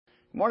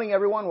Morning,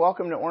 everyone.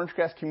 Welcome to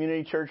Orangecrest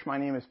Community Church. My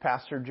name is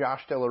Pastor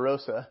Josh De La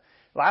Rosa.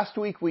 Last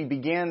week, we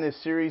began this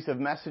series of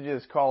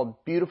messages called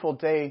Beautiful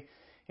Day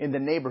in the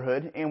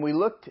Neighborhood, and we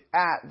looked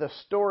at the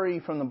story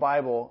from the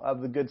Bible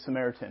of the Good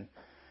Samaritan.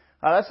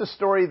 That's a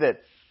story that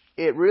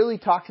it really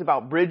talks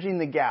about bridging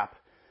the gap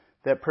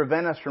that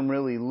prevent us from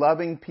really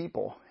loving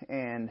people.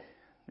 And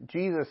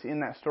Jesus,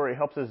 in that story,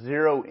 helps us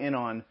zero in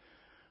on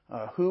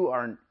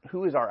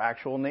who is our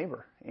actual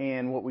neighbor.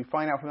 And what we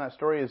find out from that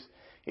story is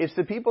it's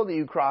the people that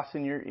you cross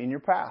in your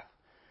path.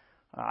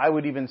 I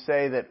would even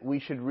say that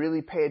we should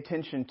really pay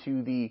attention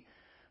to the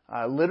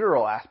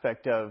literal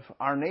aspect of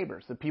our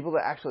neighbors, the people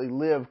that actually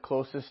live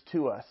closest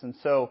to us. And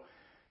so,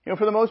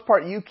 for the most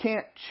part, you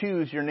can't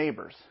choose your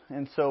neighbors.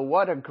 And so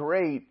what a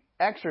great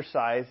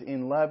exercise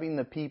in loving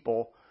the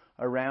people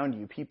around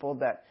you, people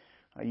that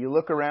you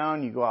look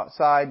around, you go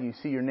outside, you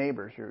see your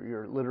neighbors,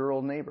 your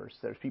literal neighbors.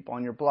 There's people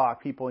on your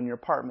block, people in your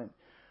apartment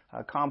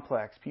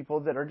complex,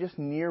 people that are just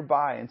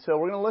nearby. And so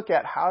we're going to look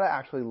at how to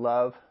actually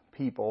love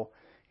people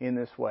in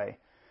this way.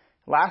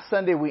 Last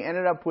Sunday, we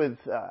ended up with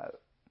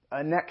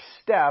a next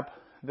step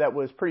that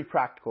was pretty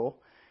practical.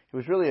 It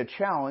was really a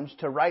challenge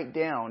to write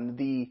down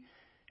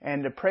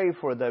and to pray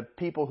for the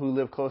people who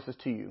live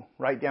closest to you.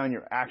 Write down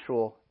your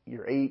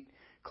 8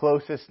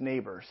 closest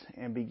neighbors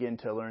and begin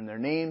to learn their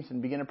names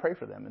and begin to pray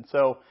for them. And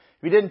so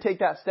if you didn't take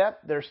that step,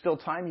 there's still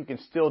time. You can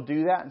still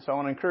do that. And so I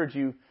want to encourage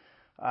you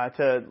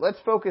let's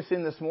focus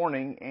in this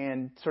morning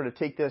and sort of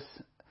take this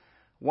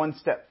one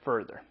step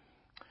further.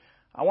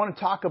 I want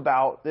to talk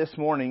about this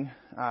morning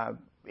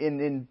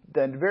in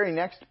the very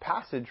next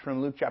passage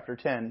from Luke chapter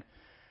 10,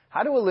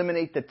 how to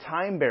eliminate the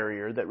time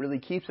barrier that really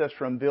keeps us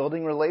from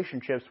building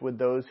relationships with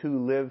those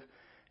who live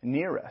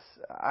near us.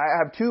 I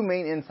have 2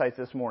 main insights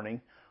this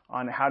morning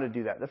on how to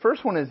do that. The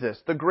first one is this: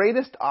 the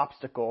greatest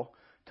obstacle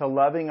to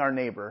loving our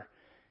neighbor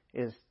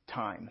is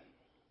time.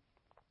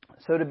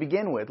 So to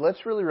begin with,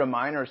 let's really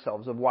remind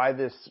ourselves of why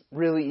this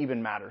really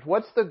even matters.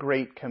 What's the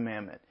Great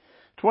Commandment?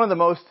 It's one of the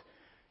most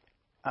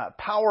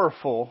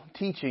powerful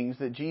teachings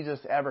that Jesus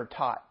ever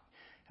taught.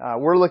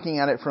 We're looking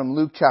at it from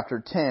Luke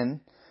chapter 10,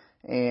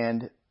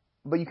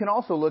 but you can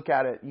also look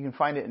at it, you can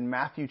find it in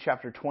Matthew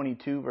chapter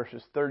 22,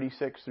 verses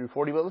 36 through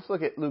 40. But let's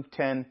look at Luke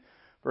 10,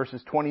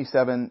 verses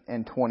 27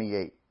 and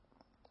 28.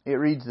 It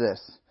reads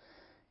this: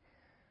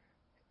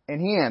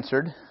 "And he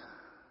answered,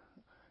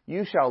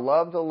 'You shall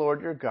love the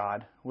Lord your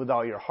God with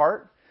all your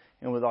heart,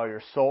 and with all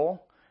your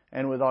soul,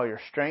 and with all your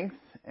strength,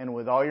 and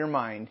with all your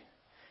mind,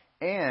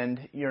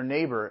 and your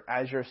neighbor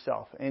as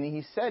yourself.' And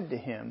he said to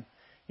him,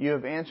 'You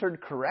have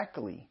answered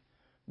correctly.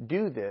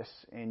 Do this,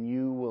 and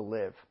you will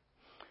live.'"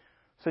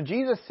 So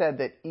Jesus said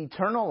that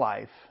eternal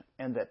life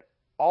and that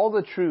all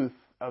the truth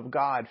of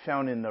God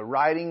found in the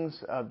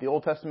writings of the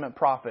Old Testament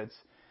prophets,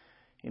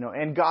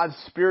 and God's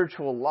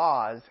spiritual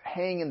laws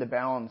hang in the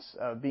balance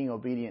of being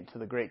obedient to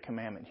the great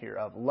commandment here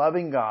of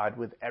loving God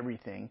with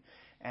everything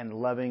and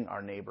loving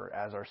our neighbor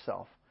as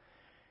ourselves.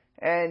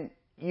 And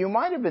you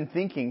might have been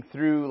thinking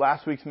through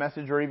last week's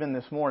message or even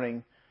this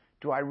morning,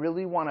 do I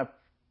really want to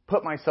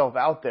put myself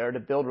out there to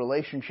build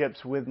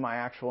relationships with my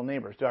actual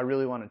neighbors? Do I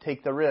really want to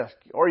take the risk?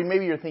 Or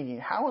maybe you're thinking,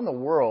 how in the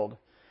world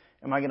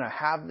am I going to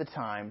have the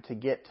time to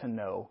get to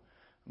know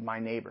my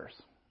neighbors?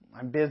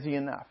 I'm busy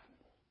enough.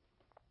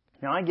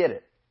 Now, I get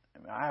it.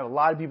 I have a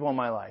lot of people in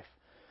my life.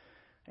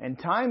 And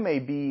time may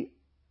be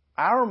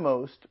our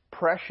most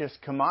precious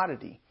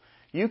commodity.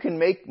 You can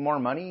make more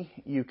money.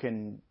 You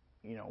can,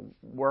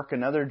 work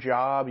another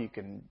job. You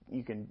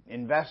can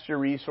invest your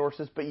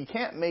resources, but you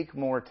can't make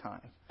more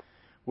time.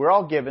 We're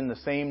all given the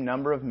same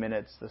number of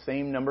minutes, the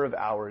same number of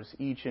hours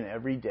each and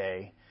every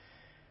day.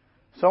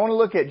 So I want to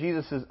look at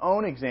Jesus'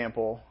 own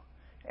example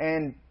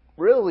and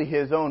really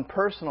his own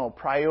personal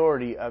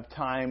priority of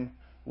time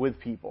with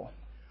people.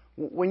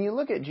 When you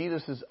look at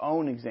Jesus'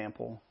 own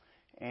example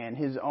and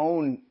his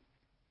own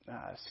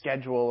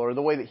schedule or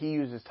the way that he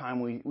uses time,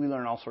 we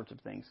learn all sorts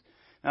of things.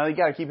 Now, you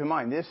got to keep in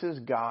mind, this is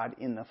God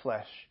in the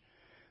flesh,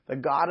 the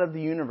God of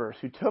the universe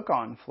who took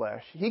on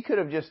flesh. He could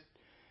have just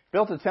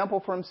built a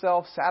temple for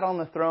himself, sat on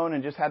the throne,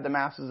 and just had the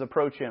masses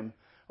approach him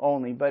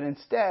only. But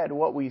instead,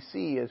 what we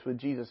see is with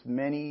Jesus,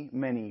 many,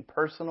 many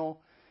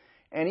personal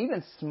and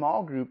even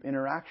small group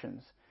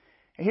interactions.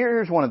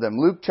 Here's one of them,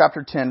 Luke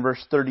chapter 10,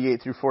 verse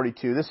 38 through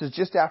 42. This is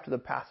just after the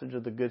passage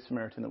of the Good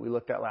Samaritan that we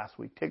looked at last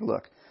week. Take a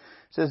look.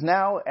 It says,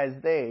 "Now as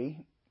they,"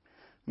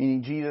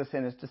 meaning Jesus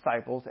and his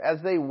disciples,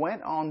 "as they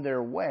went on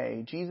their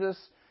way,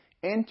 Jesus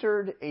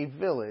entered a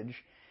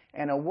village,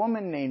 and a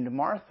woman named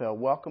Martha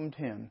welcomed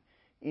him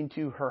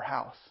into her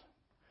house."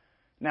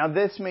 Now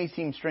this may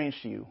seem strange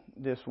to you.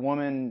 This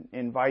woman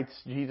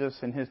invites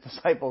Jesus and his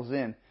disciples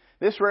in.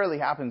 This rarely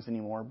happens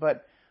anymore,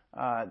 but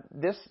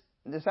this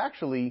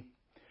actually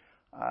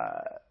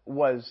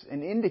was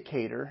an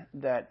indicator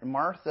that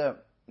Martha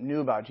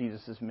knew about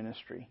Jesus'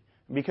 ministry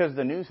because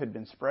the news had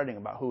been spreading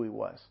about who he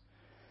was.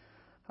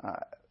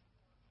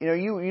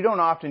 You don't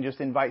often just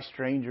invite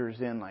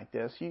strangers in like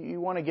this. You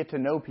want to get to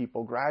know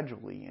people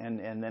gradually,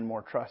 and then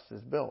more trust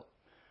is built.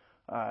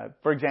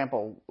 For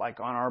example, like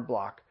on our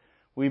block,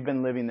 we've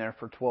been living there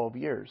for 12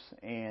 years.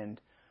 And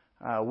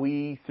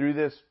we, through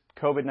this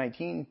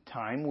COVID-19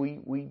 time,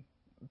 we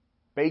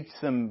baked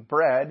some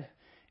bread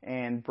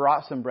and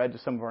brought some bread to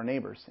some of our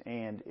neighbors.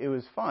 And it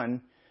was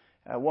fun.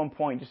 At one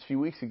point, just a few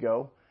weeks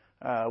ago,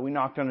 we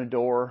knocked on a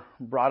door,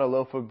 brought a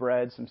loaf of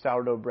bread, some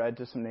sourdough bread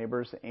to some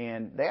neighbors,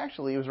 and they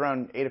actually, it was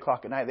around 8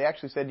 o'clock at night, they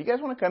actually said, "Do you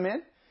guys want to come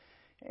in?"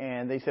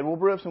 And they said, "We'll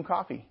brew up some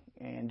coffee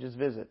and just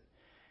visit."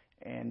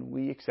 And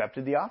we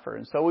accepted the offer.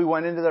 And so we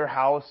went into their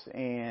house,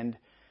 and,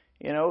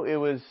 it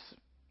was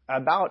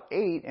about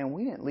 8, and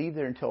we didn't leave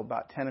there until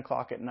about 10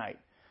 o'clock at night.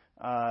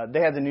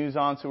 They had the news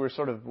on, so we were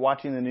sort of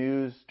watching the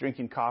news,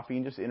 drinking coffee,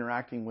 and just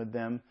interacting with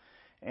them.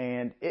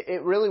 And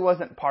it really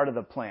wasn't part of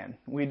the plan.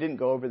 We didn't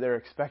go over there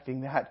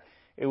expecting that.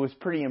 It was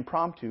pretty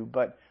impromptu,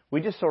 but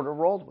we just sort of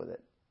rolled with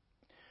it.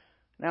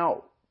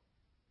 Now,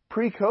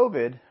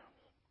 pre-COVID,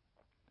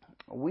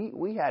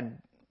 we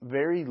had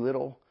very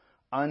little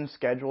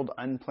unscheduled,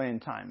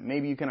 unplanned time.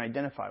 Maybe you can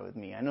identify with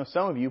me. I know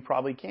some of you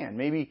probably can.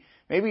 Maybe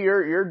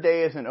your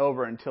day isn't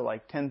over until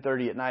like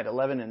 10:30 at night,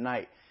 11 at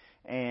night.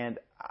 And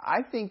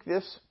I think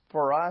this,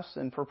 for us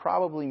and for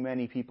probably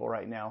many people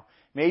right now,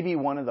 may be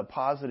one of the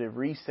positive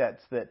resets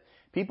that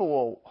people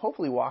will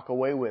hopefully walk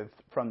away with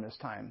from this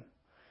time.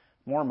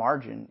 More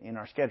margin in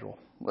our schedule.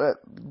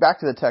 Back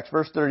to the text,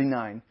 verse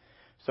 39.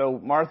 So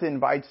Martha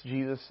invites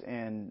Jesus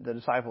and the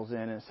disciples in,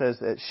 and it says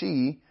that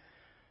she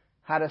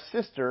had a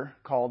sister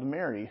called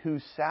Mary who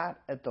sat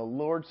at the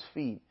Lord's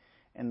feet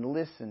and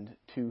listened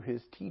to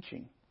his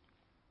teaching.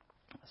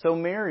 So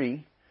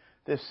Mary,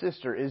 this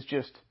sister, is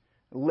just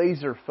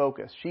laser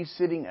focused. She's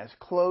sitting as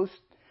close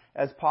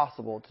as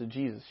possible to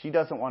Jesus. She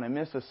doesn't want to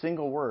miss a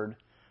single word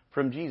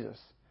from Jesus.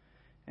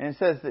 And it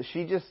says that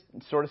she just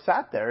sort of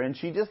sat there and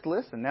she just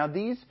listened. Now,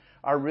 these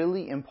are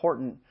really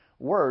important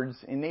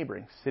words in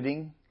neighboring,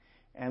 sitting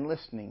and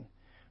listening.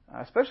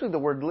 Especially the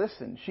word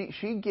listen.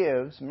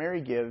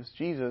 Mary gives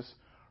Jesus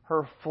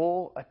her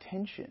full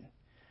attention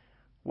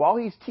while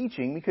he's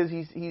teaching, because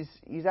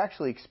he's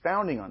actually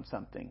expounding on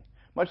something.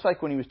 Much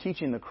like when he was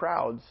teaching the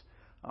crowds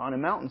on a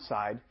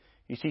mountainside,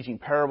 he's teaching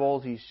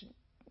parables, he's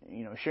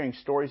sharing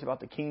stories about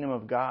the kingdom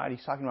of God.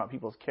 He's talking about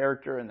people's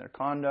character and their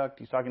conduct.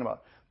 He's talking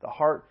about the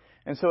heart.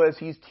 And so as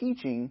he's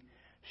teaching,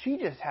 she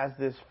just has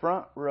this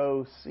front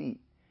row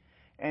seat.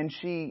 And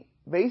she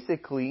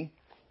basically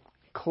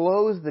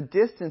closed the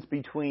distance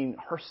between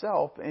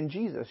herself and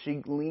Jesus.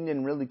 She leaned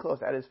in really close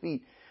at his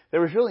feet. There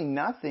was really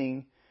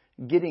nothing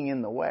getting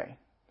in the way.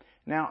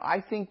 Now, I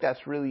think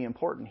that's really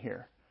important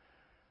here.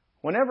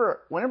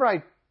 Whenever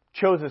I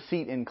chose a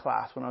seat in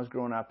class when I was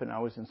growing up and I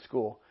was in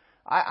school,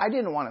 I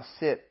didn't want to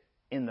sit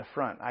in the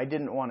front. I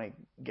didn't want to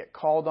get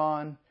called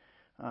on.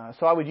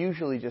 So I would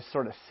usually just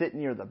sort of sit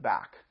near the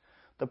back.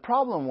 The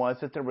problem was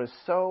that there was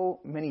so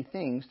many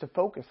things to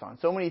focus on,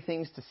 so many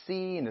things to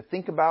see and to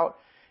think about,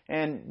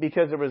 and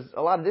because there was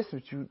a lot of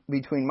distance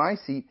between my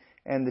seat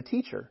and the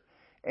teacher.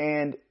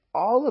 And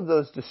all of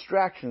those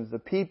distractions, the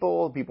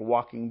people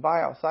walking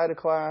by outside of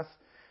class,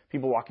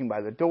 people walking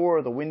by the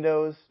door, the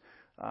windows,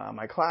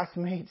 my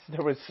classmates,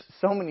 there was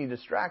so many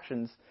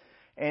distractions.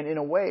 And in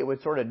a way, it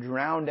would sort of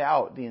drown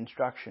out the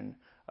instruction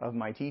of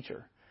my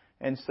teacher.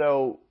 And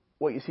so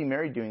what you see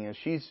Mary doing is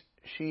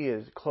she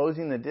is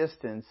closing the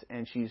distance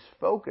and she's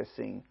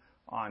focusing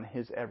on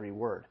his every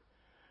word.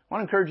 I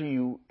want to encourage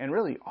you, and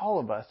really all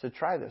of us, to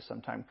try this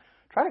sometime.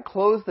 Try to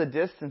close the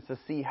distance to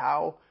see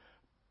how,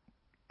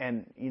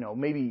 and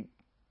maybe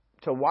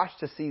to watch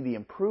to see the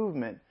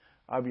improvement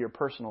of your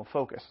personal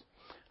focus.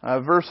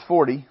 Verse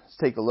 40, let's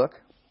take a look.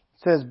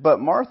 It says, "But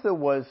Martha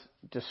was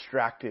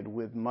distracted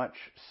with much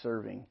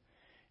serving.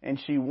 And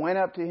she went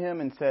up to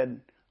him and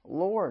said,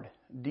 'Lord,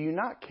 do you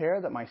not care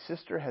that my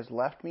sister has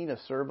left me to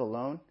serve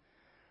alone?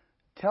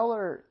 Tell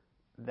her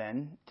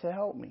then to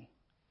help me.'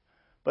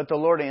 But the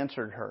Lord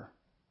answered her,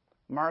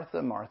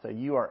 'Martha, Martha,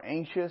 you are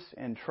anxious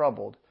and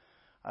troubled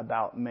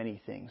about many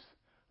things,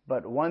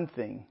 but one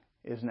thing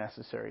is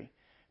necessary.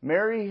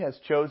 Mary has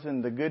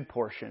chosen the good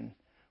portion,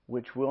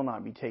 which will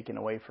not be taken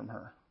away from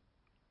her.'"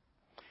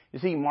 You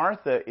see,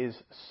 Martha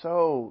is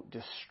so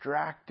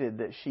distracted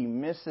that she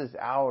misses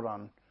out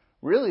on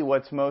really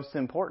what's most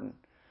important.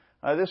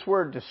 This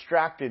word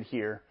distracted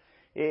here,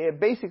 it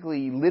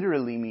basically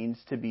literally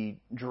means to be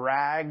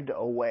dragged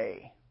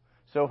away.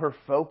 So her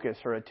focus,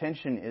 her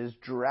attention is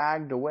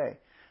dragged away.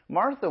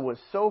 Martha was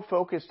so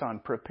focused on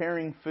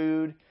preparing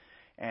food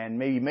and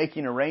maybe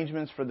making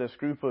arrangements for this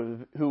group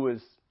who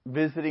was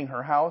visiting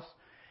her house.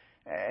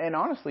 And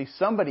honestly,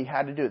 somebody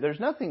had to do it. There's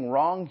nothing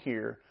wrong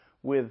here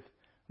with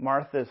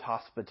Martha's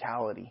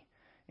hospitality.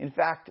 In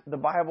fact, the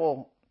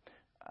Bible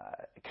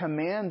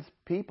commands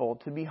people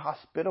to be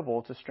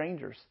hospitable to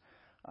strangers.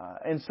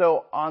 And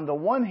so on the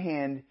one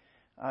hand,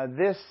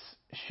 this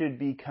should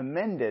be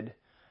commended,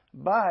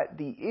 but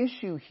the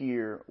issue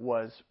here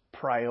was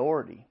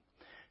priority.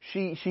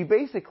 She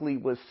basically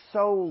was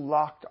so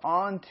locked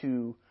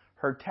onto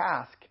her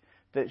task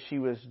that she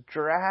was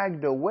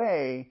dragged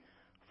away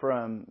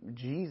from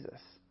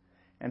Jesus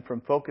and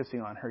from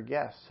focusing on her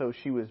guests. So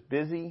she was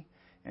busy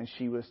and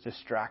she was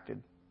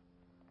distracted.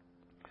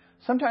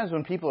 Sometimes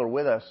when people are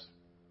with us,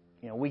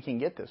 we can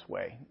get this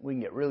way. We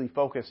can get really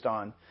focused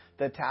on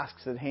the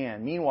tasks at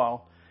hand.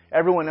 Meanwhile,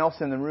 everyone else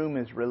in the room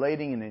is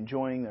relating and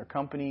enjoying their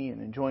company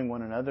and enjoying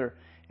one another,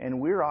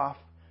 and we're off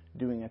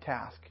doing a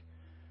task.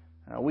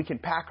 We can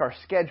pack our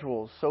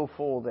schedules so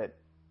full that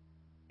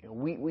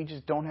we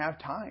just don't have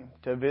time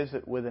to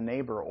visit with a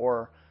neighbor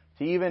or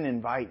to even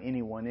invite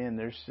anyone in.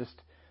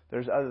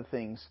 There's other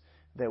things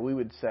that we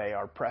would say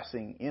are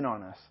pressing in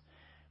on us.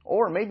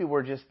 Or maybe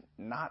we're just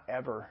not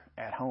ever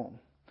at home.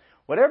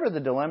 Whatever the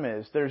dilemma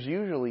is,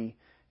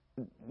 the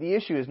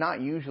issue is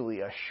not usually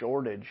a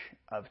shortage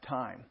of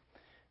time.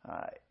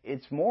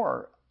 It's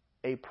more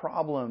a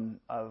problem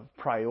of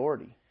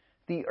priority.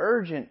 The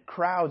urgent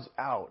crowds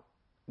out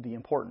the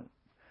important.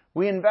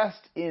 We invest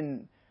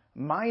in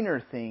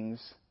minor things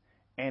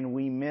and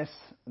we miss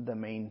the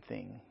main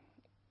thing.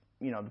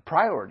 The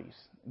priorities,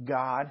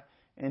 God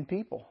and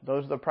people.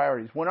 Those are the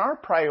priorities. When our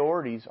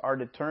priorities are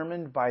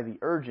determined by the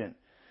urgent,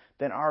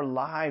 then our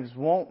lives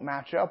won't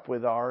match up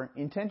with our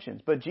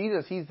intentions. But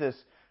Jesus, He's this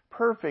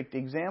perfect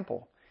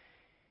example.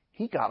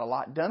 He got a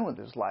lot done with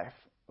His life,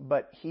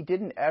 but He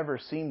didn't ever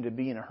seem to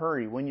be in a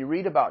hurry. When you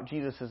read about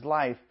Jesus'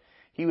 life,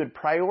 He would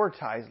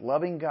prioritize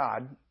loving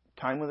God,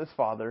 time with His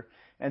Father,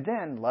 and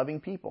then loving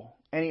people.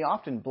 And He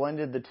often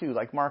blended the two.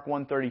 Like Mark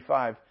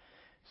 1:35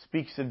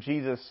 speaks of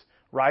Jesus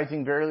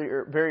rising very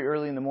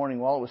early in the morning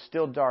while it was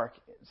still dark.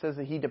 It says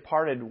that He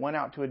departed, went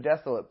out to a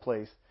desolate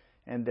place,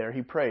 and there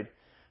He prayed.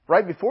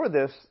 Right before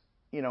this,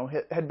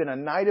 had been a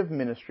night of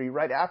ministry.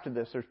 Right after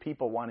this, there's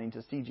people wanting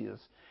to see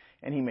Jesus.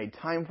 And He made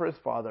time for His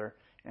Father,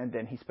 and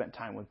then He spent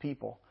time with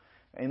people.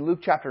 In Luke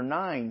chapter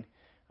 9,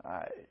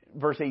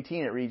 verse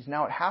 18, it reads,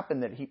 "Now it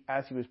happened that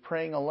as He was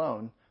praying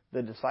alone,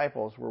 the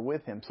disciples were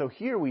with Him." So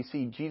here we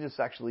see Jesus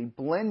actually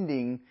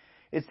blending.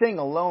 It's saying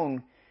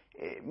alone,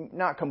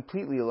 not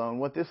completely alone.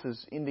 What this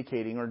is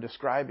indicating or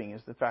describing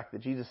is the fact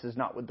that Jesus is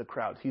not with the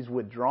crowds. He's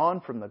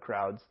withdrawn from the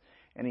crowds,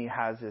 and He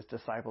has His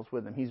disciples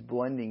with Him. He's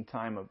blending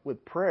time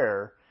with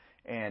prayer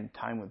and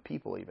time with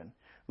people even.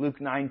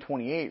 Luke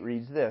 9:28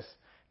 reads this,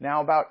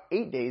 "Now about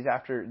 8 days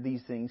after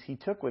these things, He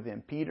took with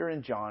Him Peter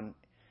and John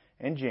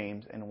and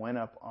James and went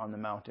up on the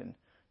mountain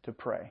to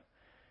pray."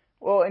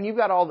 Well, and you've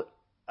got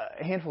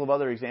a handful of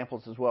other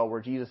examples as well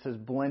where Jesus is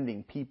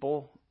blending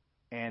people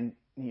and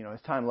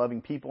His time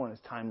loving people and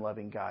His time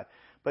loving God.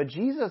 But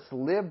Jesus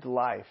lived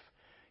life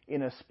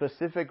in a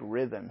specific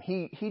rhythm.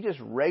 He just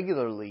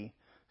regularly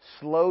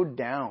slowed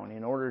down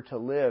in order to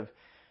live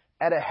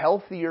at a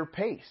healthier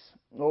pace.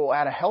 Well,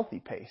 at a healthy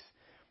pace.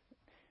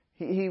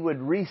 He would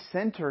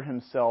recenter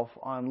Himself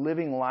on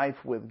living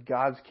life with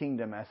God's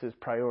kingdom as His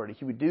priority.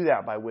 He would do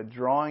that by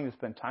withdrawing to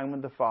spend time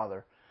with the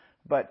Father.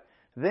 But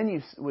then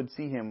you would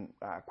see Him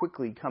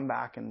quickly come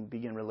back and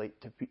begin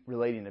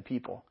relating to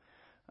people.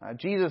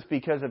 Jesus,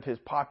 because of His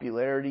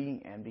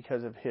popularity and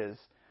because of His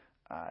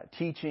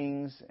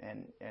teachings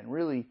and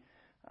really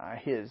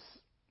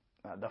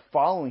the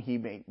following He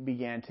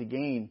began to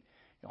gain,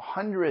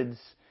 hundreds,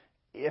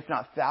 if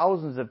not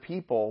thousands of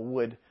people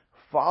would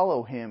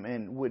follow Him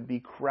and would be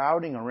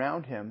crowding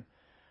around Him,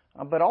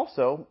 but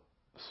also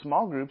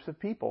small groups of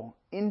people,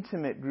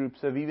 intimate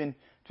groups of even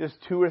just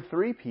 2 or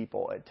 3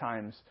 people at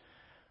times.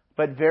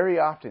 But very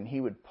often He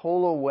would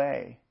pull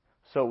away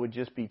so it would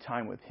just be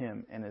time with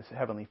Him and His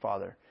Heavenly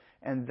Father.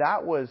 And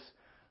that was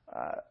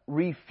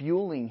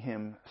refueling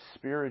Him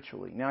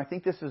spiritually. Now, I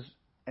think this is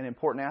an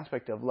important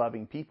aspect of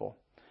loving people.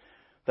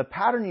 The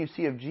pattern you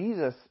see of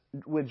Jesus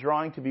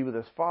withdrawing to be with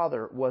His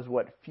Father was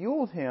what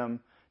fueled Him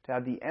to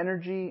have the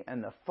energy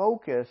and the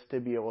focus to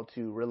be able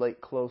to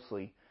relate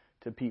closely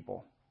to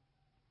people.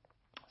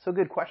 So a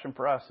good question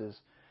for us is,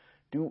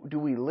 do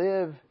we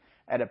live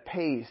at a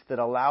pace that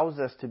allows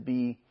us to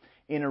be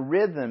in a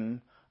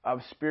rhythm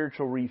of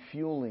spiritual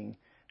refueling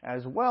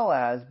as well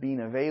as being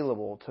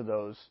available to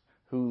those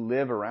who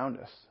live around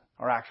us,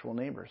 our actual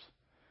neighbors?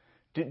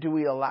 Do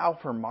we allow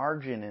for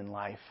margin in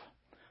life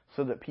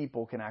so that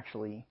people can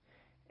actually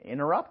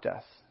interrupt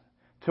us?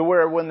 To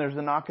where when there's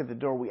a knock at the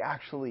door, we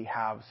actually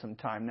have some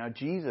time. Now,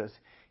 Jesus,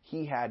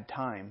 He had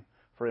time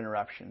for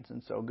interruptions.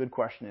 And so a good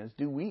question is,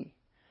 do we?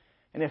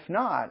 And if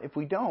not, if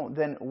we don't,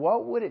 then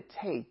what would it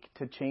take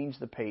to change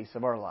the pace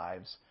of our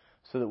lives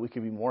so that we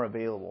could be more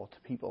available to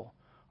people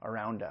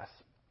around us?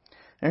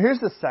 Now, here's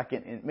the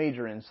second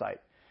major insight,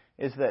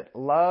 is that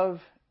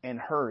love and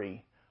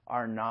hurry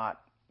are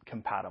not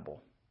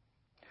compatible.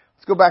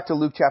 Let's go back to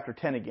Luke chapter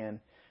 10 again,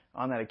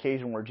 on that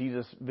occasion where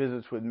Jesus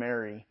visits with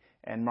Mary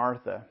and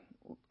Martha.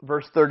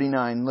 Verse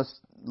 39, let's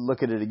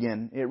look at it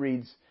again. It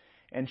reads,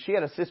 "And she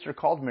had a sister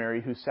called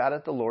Mary who sat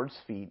at the Lord's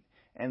feet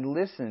and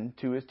listened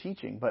to His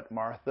teaching, but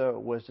Martha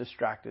was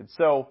distracted."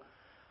 So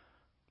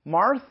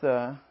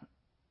Martha,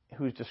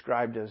 who's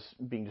described as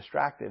being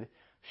distracted,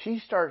 she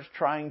starts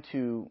trying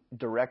to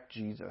direct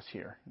Jesus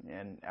here.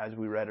 And as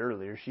we read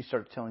earlier, she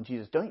starts telling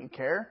Jesus, "Don't you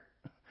care?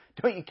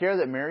 Don't you care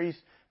that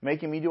Mary's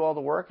making me do all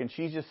the work and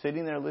she's just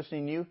sitting there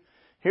listening to you?"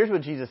 Here's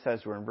what Jesus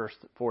says to her in verse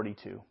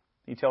 42.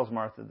 He tells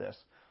Martha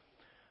this,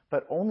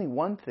 "But only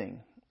one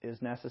thing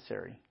is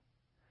necessary.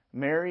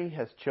 Mary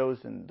has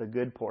chosen the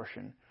good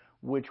portion,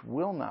 which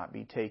will not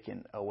be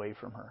taken away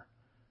from her.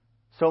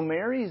 So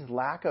Mary's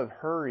lack of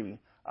hurry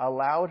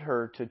allowed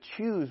her to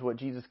choose what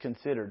Jesus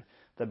considered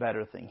the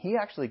better thing. He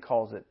actually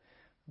calls it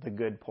the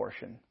good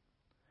portion.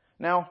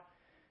 Now,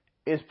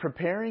 is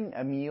preparing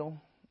a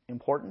meal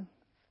important?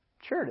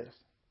 Sure it is.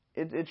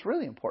 It's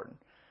really important.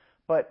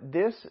 But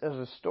this is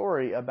a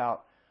story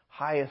about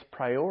highest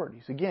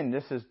priorities. Again,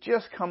 this has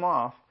just come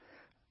off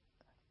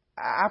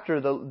after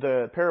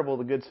the parable of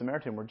the Good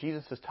Samaritan, where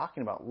Jesus is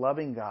talking about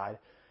loving God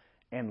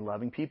and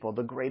loving people,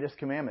 the greatest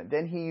commandment.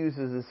 Then he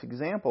uses this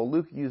example,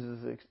 Luke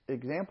uses this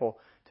example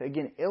to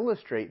again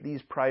illustrate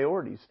these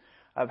priorities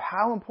of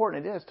how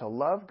important it is to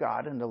love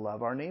God and to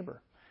love our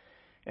neighbor.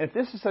 And if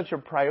this is such a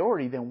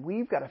priority, then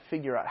we've got to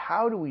figure out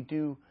how do we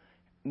do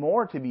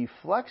more to be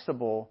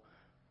flexible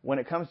when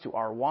it comes to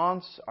our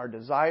wants, our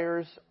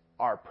desires,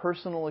 our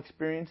personal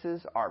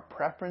experiences, our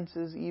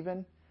preferences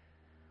even.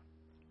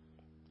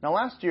 Now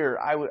last year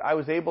I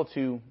was able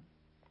to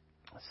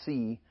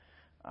see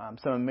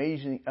some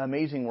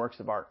amazing works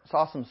of art.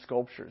 Saw some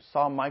sculptures,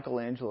 saw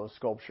Michelangelo's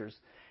sculptures.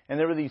 And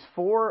there were these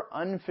 4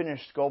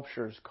 unfinished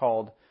sculptures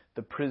called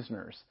The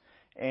Prisoners.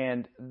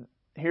 And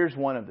here's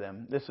one of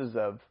them. This is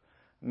of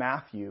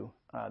Matthew,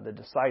 the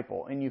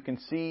disciple. And you can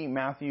see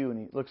Matthew, and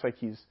he looks like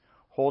he's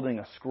holding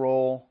a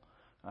scroll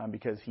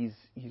because he's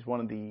one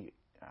of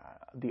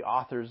the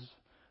authors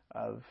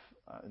of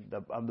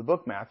the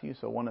book Matthew.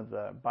 So one of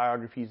the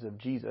biographies of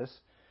Jesus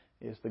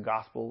is the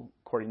Gospel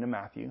according to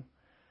Matthew.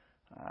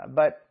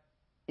 But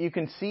you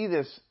can see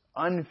this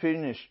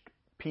unfinished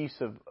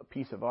piece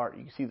of art.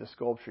 You can see the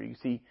sculpture. You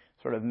see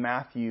sort of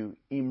Matthew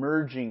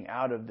emerging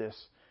out of this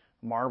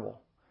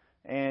marble.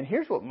 And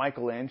here's what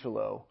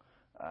Michelangelo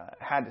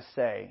had to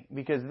say,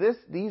 because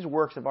these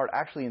works of art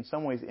actually in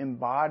some ways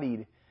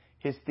embodied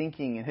his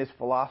thinking and his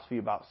philosophy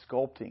about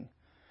sculpting.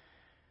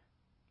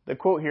 The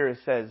quote here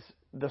says,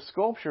 "The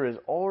sculpture is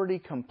already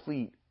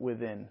complete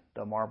within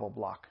the marble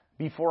block.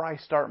 Before I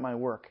start my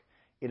work,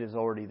 it is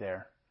already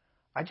there.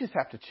 I just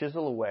have to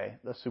chisel away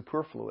the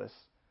superfluous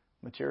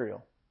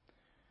material."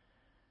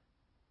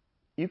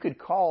 You could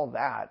call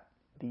that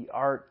the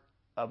art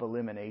of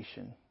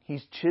elimination.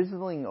 He's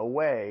chiseling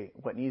away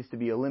what needs to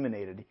be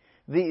eliminated.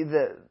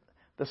 The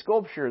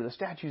sculpture, the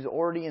statue is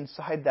already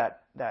inside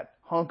that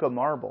hunk of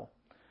marble.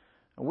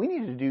 We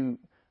need to do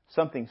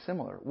something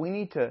similar. We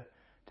need to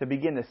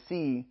begin to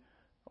see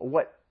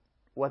what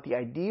the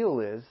ideal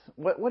is.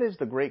 What is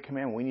the great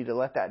commandment? We need to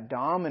let that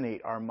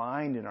dominate our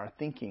mind and our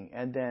thinking,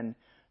 and then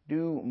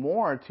do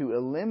more to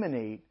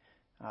eliminate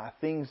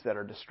things that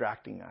are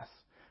distracting us.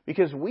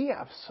 Because we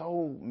have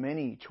so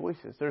many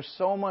choices. There's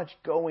so much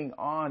going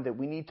on that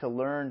we need to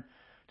learn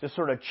to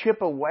sort of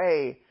chip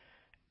away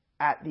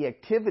at the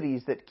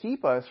activities that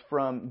keep us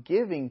from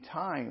giving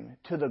time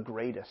to the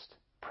greatest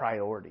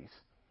priorities.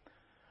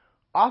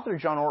 Author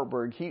John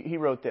Ortberg, he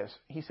wrote this.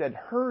 He said,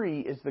 "Hurry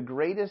is the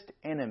greatest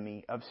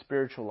enemy of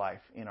spiritual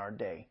life in our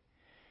day."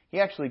 He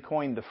actually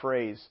coined the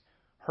phrase,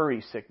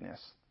 hurry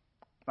sickness.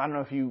 I don't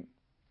know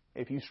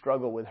if you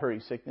struggle with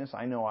hurry sickness.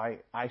 I know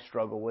I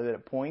struggle with it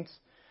at points.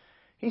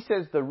 He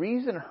says the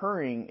reason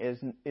hurrying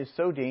is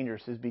so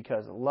dangerous is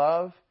because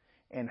love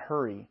and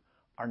hurry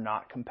are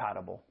not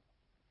compatible.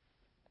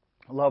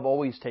 Love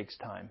always takes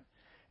time,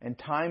 and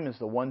time is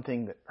the one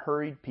thing that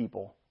hurried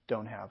people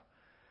don't have.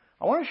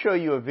 I want to show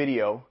you a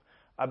video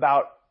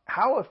about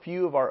how a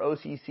few of our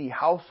OCC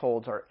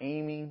households are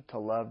aiming to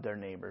love their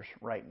neighbors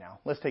right now.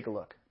 Let's take a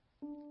look.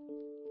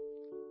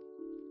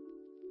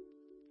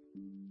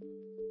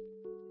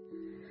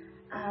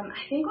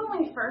 I think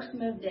when we first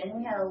moved in,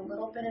 we had a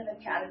little bit of a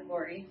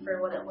category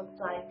for what it looked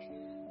like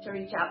to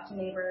reach out to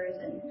neighbors,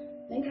 and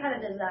I think I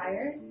had a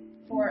desire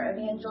for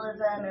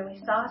evangelism, and we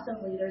saw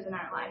some leaders in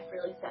our life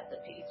really set the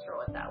pace for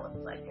what that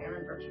looked like. I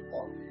remember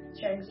people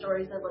sharing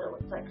stories of what it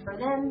looked like for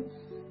them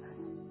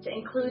to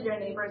include their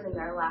neighbors in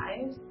their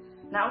lives,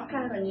 and that was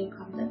kind of a new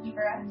concept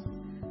for us.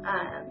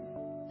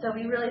 So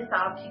we really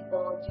saw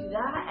people do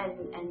that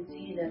and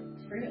see the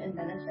fruit and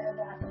benefit of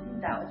that. So I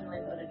think that was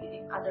really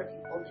motivating other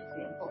people's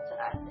example to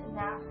us in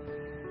that.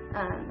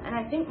 And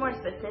I think more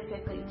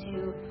specifically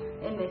too,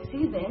 in this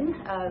season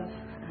of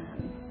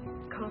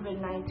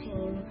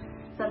COVID-19,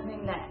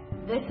 something that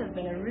this has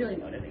been a really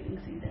motivating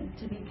season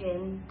to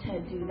begin to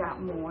do that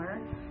more.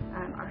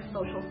 Our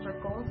social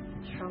circles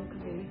shrunk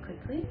very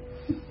quickly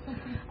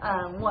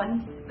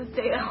once the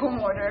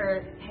stay-at-home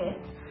order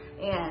hit,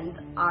 and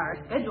our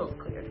schedules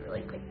cleared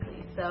really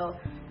quickly. So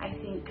I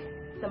think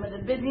some of the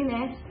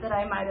busyness that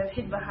I might have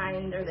hid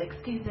behind, or the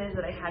excuses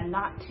that I had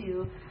not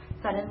to,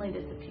 suddenly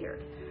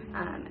disappeared.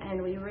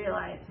 And we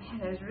realized, man,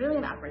 there's really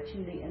an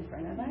opportunity in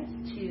front of us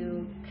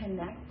to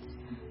connect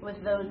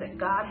with those that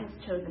God has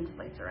chosen to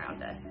place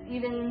around us.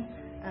 Even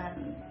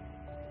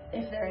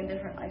if they're in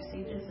different life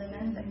stages than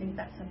us, I think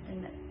that's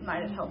something that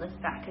might have held us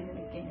back in the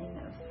beginning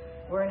of,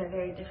 we're in a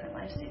very different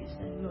life stage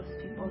than most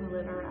people who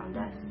live around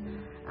us.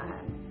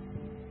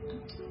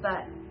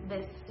 But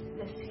this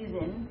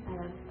season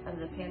of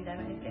the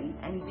pandemic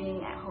and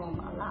being at home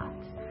a lot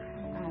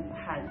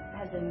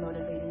has been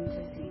motivating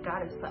to see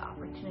God has put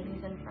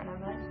opportunities in front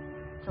of us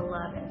to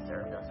love and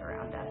serve those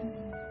around us.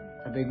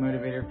 A big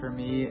motivator for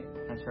me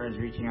as far as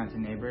reaching out to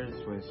neighbors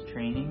was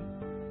training.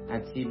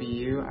 At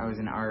CBU, I was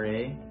an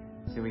RA,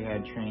 so we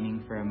had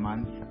training for a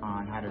month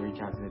on how to reach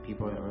out to the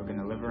people that were going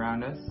to live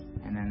around us.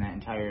 And then that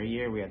entire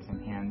year, we had some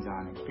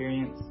hands-on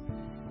experience.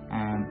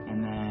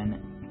 And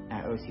then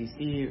at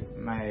OCC,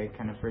 my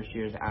kind of first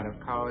years out of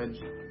college,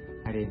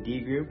 I did D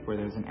group, where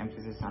there was an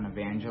emphasis on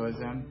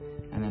evangelism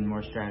and then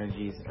more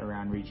strategies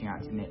around reaching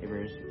out to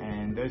neighbors.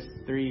 And those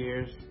 3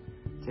 years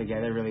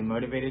together really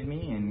motivated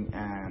me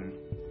and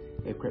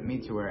equipped me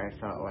to where I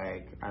felt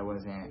like I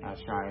wasn't as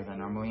shy as I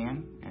normally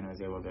am, and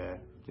was able to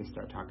just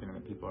start talking to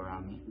the people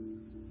around me.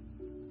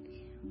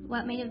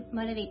 What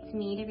motivates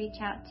me to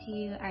reach out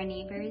to our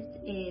neighbors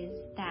is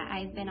that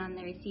I've been on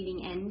the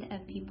receiving end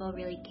of people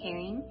really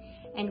caring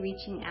and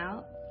reaching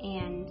out,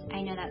 and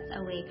I know that's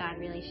a way God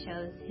really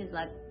shows His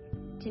love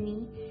to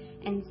me,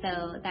 and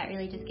so that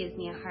really just gives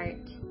me a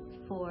heart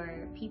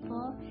for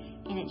people,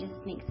 and it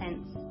just makes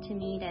sense to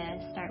me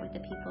to start with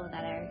the people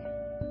that are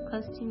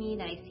close to me,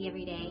 that I see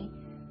every day,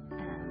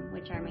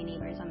 which are my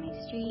neighbors on my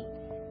street.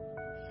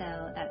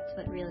 So that's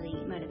what really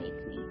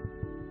motivates me.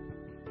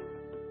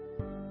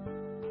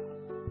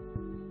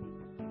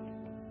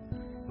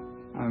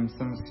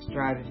 Some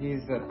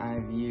strategies that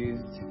I've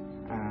used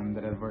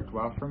that have worked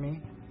well for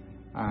me.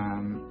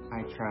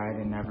 I try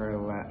to never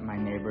let my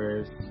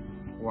neighbors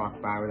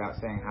walk by without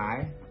saying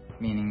hi,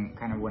 meaning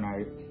kind of when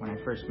I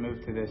first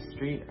moved to this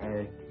street,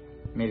 I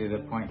made it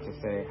a point to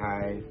say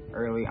hi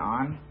early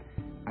on.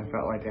 I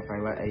felt like if I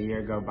let a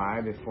year go by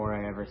before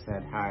I ever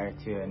said hi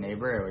to a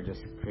neighbor, it would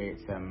just create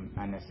some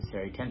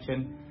unnecessary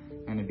tension,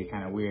 and it'd be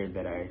kind of weird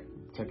that I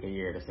took a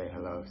year to say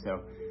hello.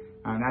 So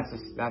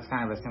that's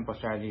kind of a simple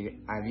strategy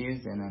I've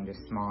used, and then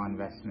just small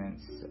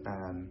investments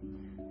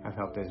have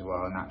helped as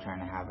well. Not trying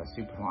to have a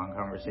super long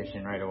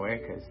conversation right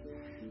away, because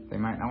they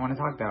might not want to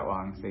talk that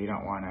long, so you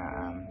don't want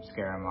to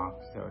scare them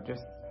off. So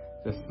just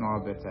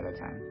small bits at a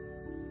time.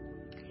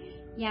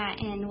 Yeah,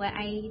 and what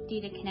I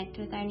do to connect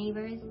with our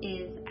neighbors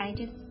is I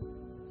just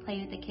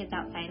play with the kids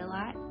outside a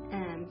lot.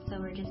 So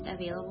we're just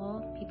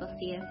available. People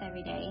see us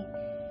every day,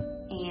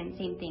 and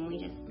same thing.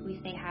 We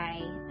say hi.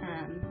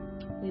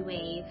 We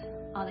wave.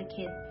 All the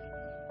kids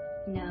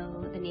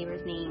know the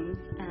neighbors' names.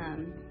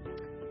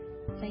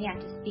 So yeah,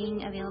 just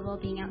being available,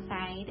 being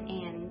outside,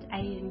 and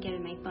I've even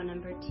given my phone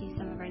number to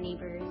some of our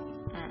neighbors,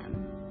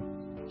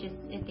 just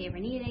if they ever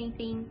needed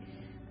anything.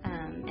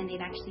 And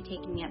they've actually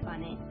taken me up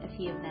on it, a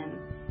few of them,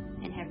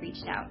 and have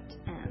reached out.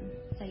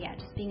 So yeah,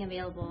 just being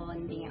available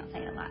and being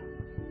outside a lot.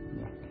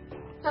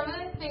 Some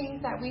of the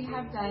things that we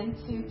have done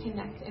to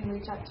connect and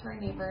reach out to our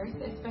neighbors,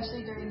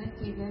 especially during the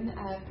season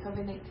of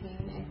COVID-19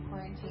 and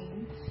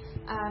quarantine,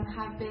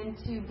 have been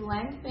to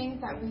blend things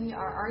that we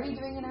are already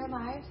doing in our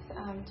lives,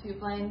 to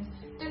blend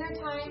dinner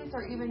times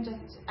or even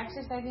just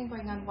exercising,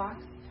 going on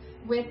walks,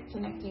 with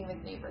connecting with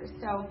neighbors.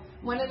 So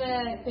one of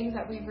the things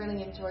that we've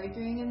really enjoyed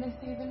doing in this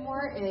season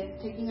more is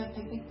taking a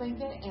picnic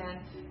blanket and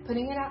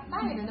putting it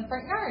outside in the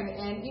front yard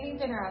and eating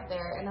dinner out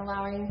there and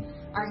allowing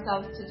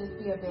ourselves to just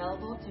be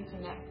available to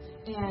connect.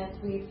 And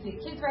we'd see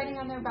kids riding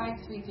on their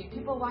bikes, we'd see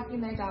people walking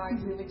their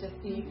dogs, we would just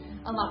see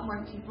a lot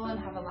more people and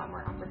have a lot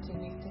more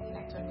opportunities to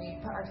connect when we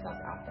put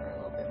ourselves out there a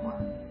little bit more.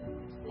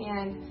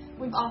 And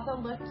we've also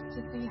looked to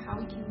see how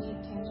we can meet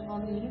tangible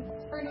needs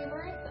for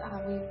neighbors.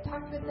 We've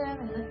talked with them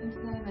and listened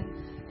to them,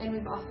 and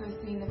we've also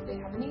seen if they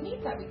have any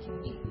needs that we can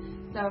meet.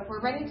 So if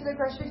we're running to the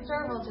grocery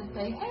store, we'll just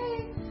say,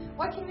 hey,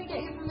 what can we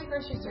get you from the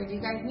grocery store? Do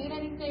you guys need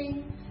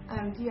anything?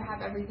 Do you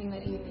have everything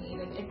that you need?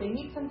 And if they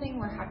need something,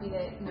 we're happy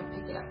to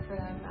pick it up for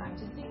them,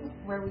 just seeing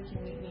where we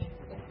can meet needs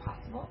if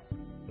possible.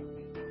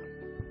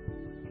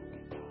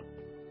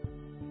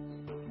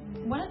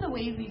 One of the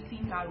ways we've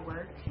seen God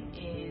work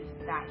is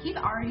that He's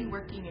already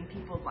working in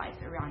people's lives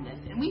around us,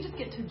 and we just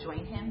get to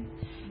join Him.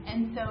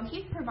 And so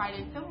He's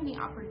provided so many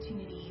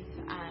opportunities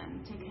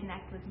to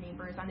connect with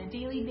neighbors on a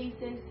daily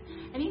basis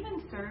and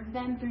even serve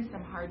them through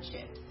some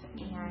hardships.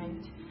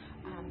 And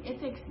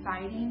it's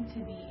exciting to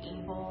be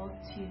able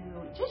to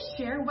just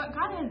share what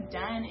God has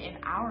done in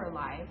our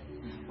lives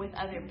with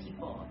other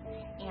people.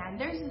 And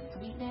there's a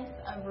sweetness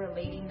of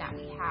relating that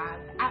we have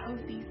at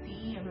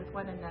OCC and with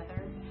one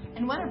another.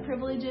 And what a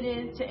privilege it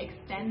is to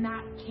extend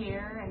that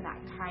care and that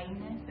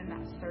kindness and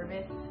that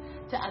service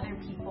to other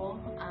people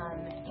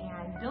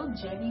and build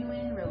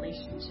genuine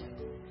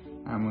relationships.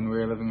 When we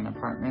were living in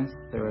apartments,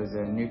 there was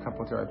a new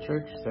couple to our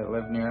church that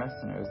lived near us,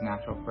 and it was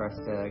natural for us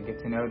to get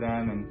to know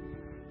them and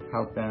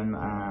help them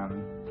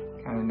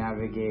kind of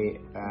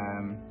navigate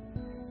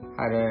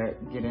how to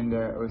get into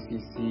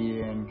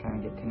OCC and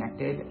kind of get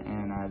connected,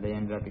 and they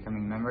ended up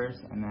becoming members.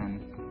 And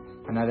then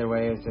another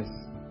way is just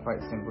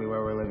quite simply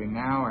where we're living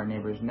now. Our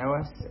neighbors know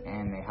us,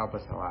 and they help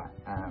us a lot.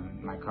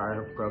 My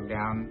car broke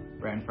down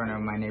right in front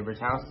of my neighbor's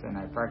house, and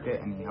I parked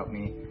it, and he helped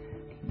me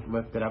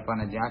lift it up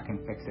on a jack and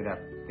fix it up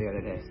the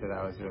other day, so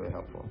that was really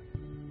helpful.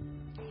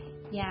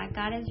 Yeah,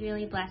 God has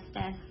really blessed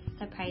us,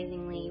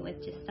 surprisingly,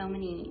 with just so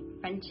many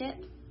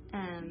friendships,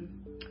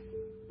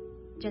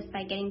 just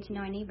by getting to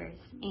know our neighbors.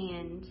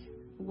 And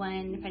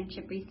one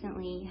friendship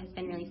recently has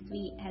been really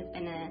sweet, has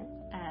been a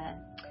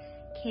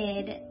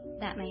kid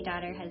that my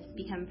daughter has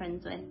become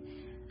friends with.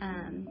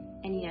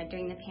 And,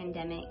 during the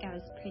pandemic, I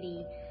was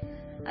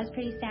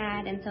pretty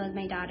sad, and so was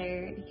my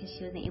daughter, because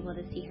she wasn't able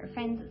to see her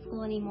friends at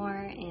school anymore,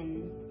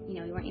 and, we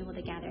weren't able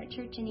to gather at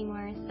church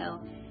anymore. So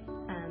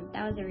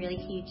that was a really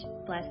huge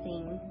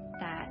blessing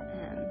that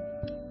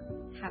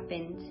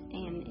happened,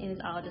 and it was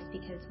all just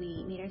because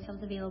we made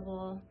ourselves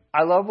available.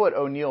 I love what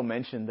O'Neill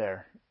mentioned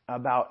there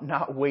about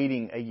not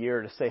waiting a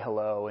year to say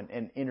hello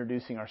and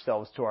introducing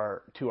ourselves to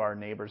our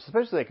neighbors,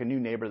 especially like a new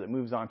neighbor that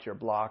moves onto your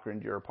block or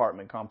into your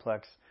apartment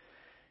complex.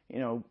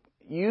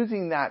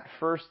 Using that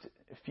first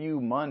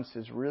few months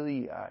is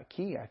really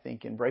key, I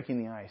think, in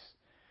breaking the ice.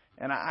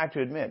 And I have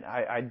to admit,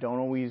 I don't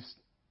always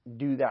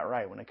do that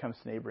right when it comes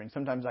to neighboring.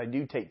 Sometimes I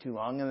do take too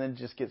long and then it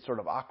just gets sort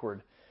of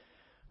awkward.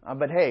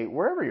 But hey,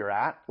 wherever you're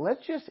at,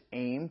 let's just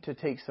aim to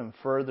take some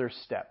further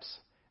steps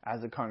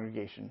as a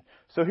congregation.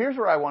 So here's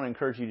what I want to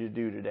encourage you to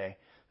do today.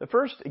 The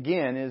first,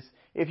 again, is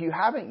if you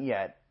haven't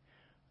yet,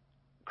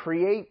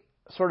 create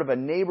sort of a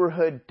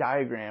neighborhood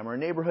diagram or a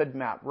neighborhood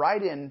map.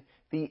 Write in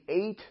the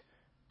 8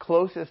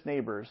 closest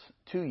neighbors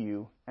to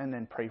you and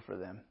then pray for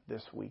them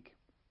this week.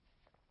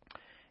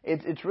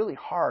 It's really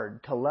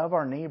hard to love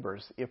our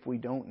neighbors if we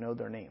don't know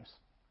their names.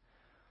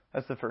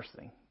 That's the first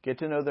thing. Get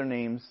to know their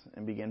names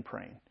and begin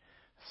praying.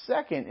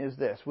 Second is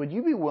this. Would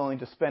you be willing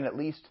to spend at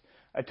least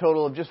a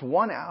total of just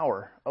 1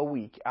 hour a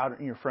week out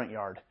in your front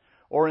yard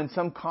or in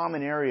some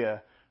common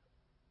area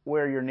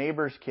where your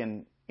neighbors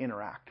can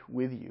interact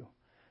with you,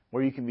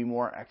 where you can be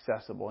more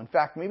accessible? In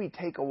fact, maybe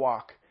take a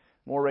walk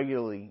more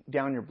regularly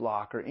down your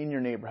block or in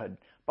your neighborhood.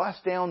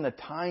 Bust down the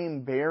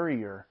time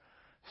barrier.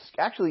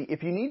 Actually,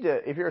 if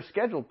you're a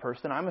scheduled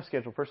person, I'm a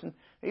scheduled person,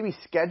 maybe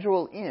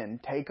schedule in,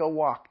 take a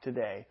walk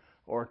today,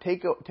 or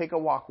take a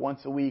walk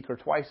once a week or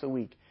twice a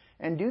week,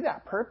 and do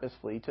that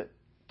purposefully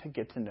to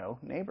get to know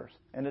neighbors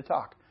and to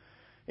talk.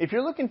 If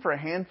you're looking for a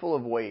handful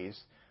of ways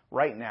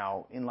right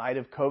now in light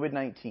of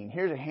COVID-19,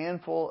 here's a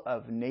handful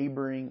of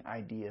neighboring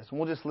ideas. And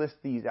we'll just list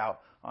these out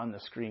on the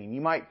screen.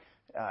 You might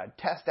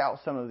test out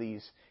some of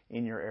these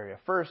in your area.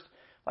 First,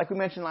 like we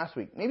mentioned last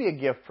week, maybe a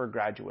gift for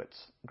graduates.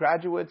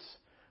 Graduates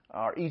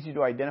are easy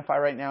to identify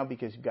right now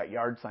because you've got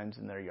yard signs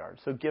in their yard.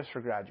 So gifts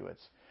for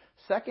graduates.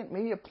 Second,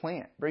 maybe a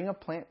plant. Bring a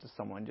plant to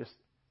someone. Just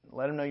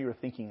let them know you were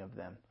thinking of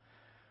them.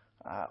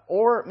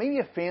 Or maybe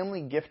a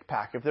family gift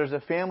pack. If there's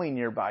a family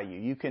nearby you,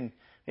 you can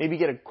maybe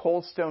get a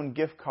Cold Stone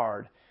gift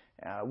card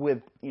with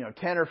 $10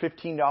 or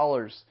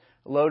 $15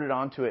 loaded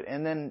onto it,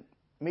 and then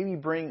maybe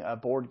bring a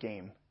board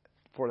game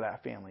for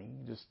that family.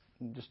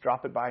 Just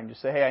drop it by and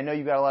just say, hey, I know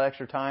you've got a lot of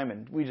extra time,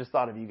 and we just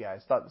thought of you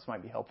guys. Thought this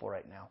might be helpful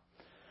right now.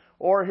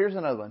 Or here's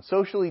another one: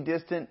 socially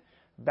distant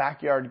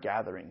backyard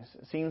gatherings.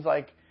 It seems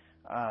like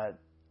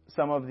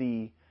some of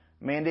the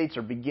mandates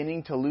are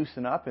beginning to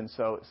loosen up, and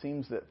so it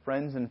seems that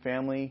friends and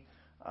family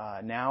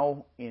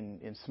now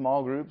in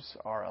small groups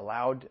are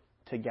allowed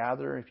to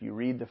gather. If you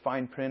read the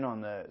fine print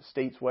on the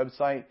state's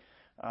website,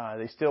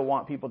 they still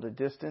want people to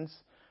distance,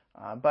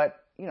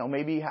 but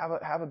maybe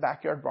have a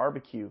backyard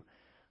barbecue,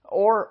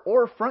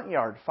 or front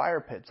yard fire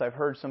pits. I've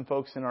heard some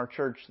folks in our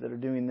church that are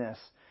doing this,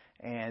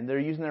 and they're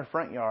using their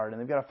front yard,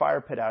 and they've got a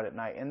fire pit out at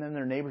night, and then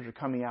their neighbors are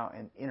coming out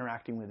and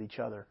interacting with each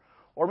other.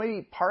 Or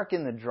maybe park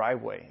in the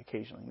driveway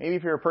occasionally. Maybe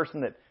if you're a person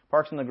that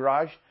parks in the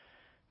garage,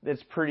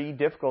 it's pretty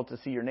difficult to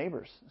see your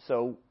neighbors.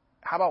 So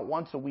how about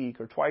once a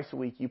week or twice a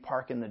week you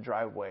park in the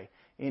driveway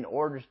in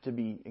order to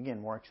be,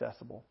 again, more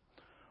accessible?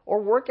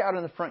 Or work out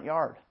in the front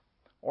yard,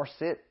 or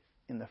sit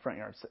in the front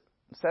yard.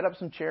 Set up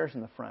some chairs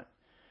in the front.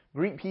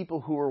 Greet people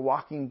who are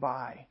walking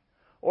by.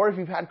 Or if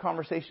you've had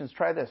conversations,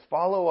 try this.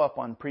 Follow up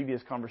on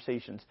previous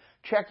conversations.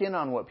 Check in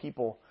on what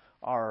people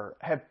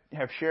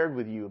have shared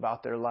with you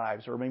about their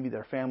lives or maybe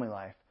their family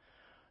life.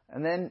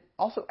 And then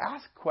also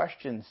ask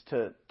questions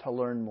to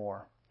learn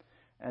more.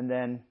 And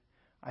then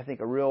I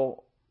think a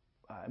real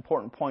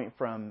important point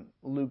from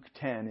Luke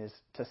 10 is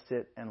to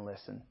sit and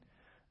listen.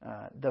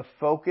 The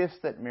focus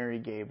that Mary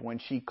gave when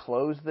she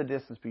closed the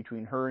distance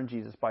between her and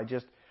Jesus by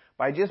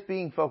just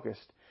being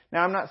focused.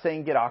 Now, I'm not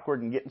saying get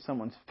awkward and get in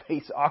someone's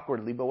face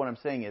awkwardly, but what I'm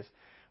saying is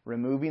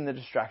removing the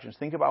distractions.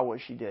 Think about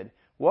what she did.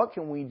 What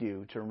can we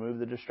do to remove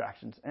the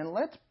distractions? And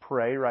let's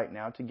pray right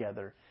now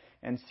together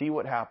and see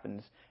what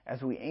happens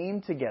as we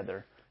aim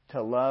together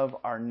to love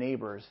our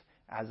neighbors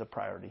as a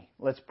priority.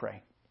 Let's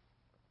pray.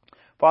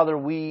 Father,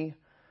 we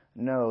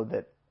know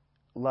that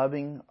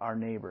loving our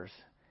neighbors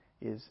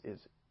is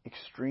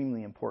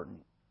extremely important.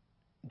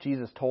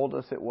 Jesus told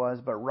us it was,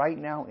 but right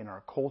now in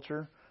our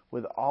culture,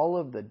 with all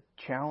of the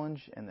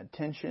challenge and the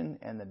tension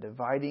and the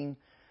dividing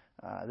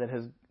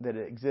that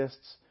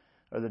exists,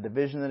 or the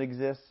division that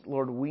exists,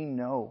 Lord, we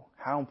know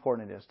how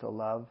important it is to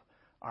love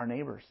our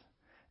neighbors.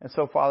 And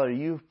so, Father,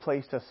 you've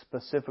placed us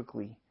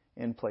specifically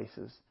in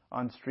places,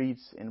 on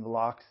streets, in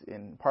blocks,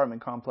 in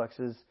apartment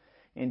complexes,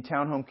 in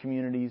townhome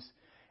communities,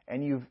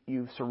 and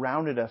you've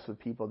surrounded us with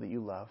people that you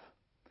love.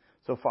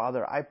 So,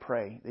 Father, I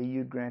pray that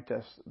you'd grant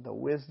us the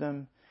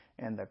wisdom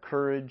and the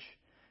courage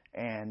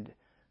and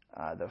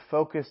the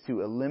focus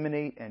to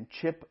eliminate and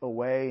chip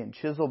away and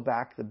chisel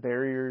back the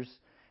barriers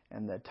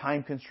and the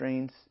time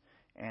constraints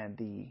and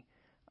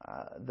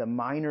the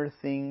minor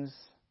things,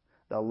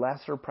 the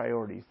lesser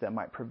priorities that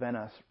might prevent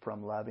us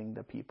from loving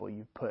the people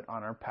you've put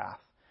on our path.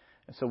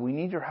 And so we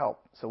need your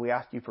help. So we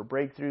ask you for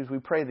breakthroughs. We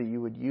pray that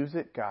you would use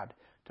it, God,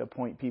 to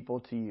point people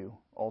to you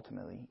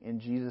ultimately. In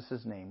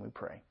Jesus' name we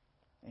pray.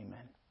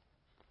 Amen.